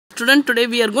student, today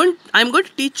I'm going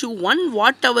to teach you 1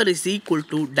 watt hour is equal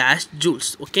to dash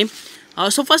joules. Okay.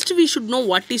 So first we should know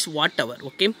what is watt hour.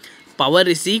 Okay. Power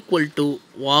is equal to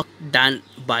work done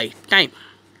by time.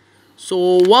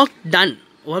 So work done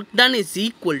is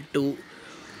equal to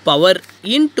power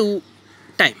into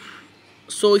time.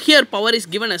 So here power is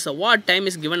given as a watt, time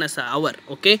is given as a hour.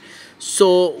 Okay.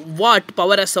 So watt,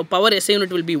 power SI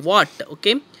unit will be watt.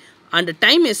 Okay. And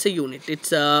time SI unit,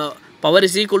 it's power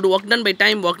is equal to work done by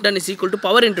time, work done is equal to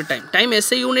power into time. Time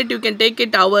SI unit, you can take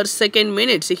it hours, second,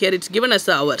 minutes. Here it's given as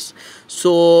hours.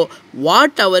 So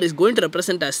watt hour is going to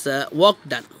represent as work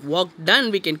done. Work done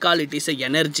we can call it is a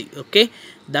energy. Okay,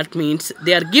 that means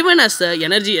they are given as a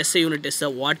energy SI unit is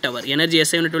a watt hour. Energy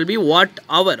SI unit will be watt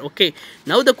hour. Okay,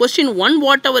 now the question, 1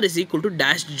 watt hour is equal to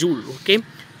dash joule. Okay,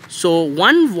 so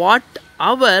 1 watt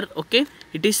hour, okay,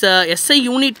 it is a SI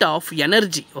unit of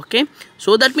energy. Okay,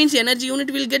 so that means energy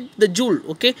unit will get the joule.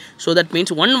 Okay, so that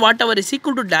means 1 watt hour is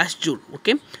equal to dash joule.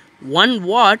 Okay, 1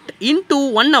 watt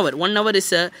into 1 hour. 1 hour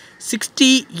is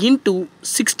 60 into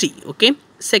 60. Okay,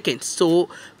 seconds. So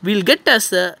we'll get as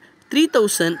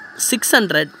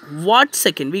 3600 watt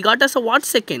second. We got as a watt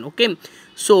second. Okay,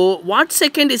 so watt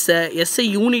second is a SI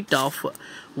unit of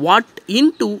watt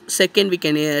into second. We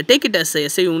can take it as a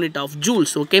SI unit of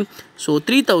joules. Okay, so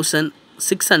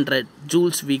 3600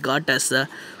 joules we got as a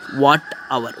watt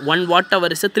hour. 1 watt hour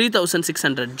is a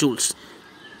 3600 joules.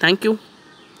 Thank you.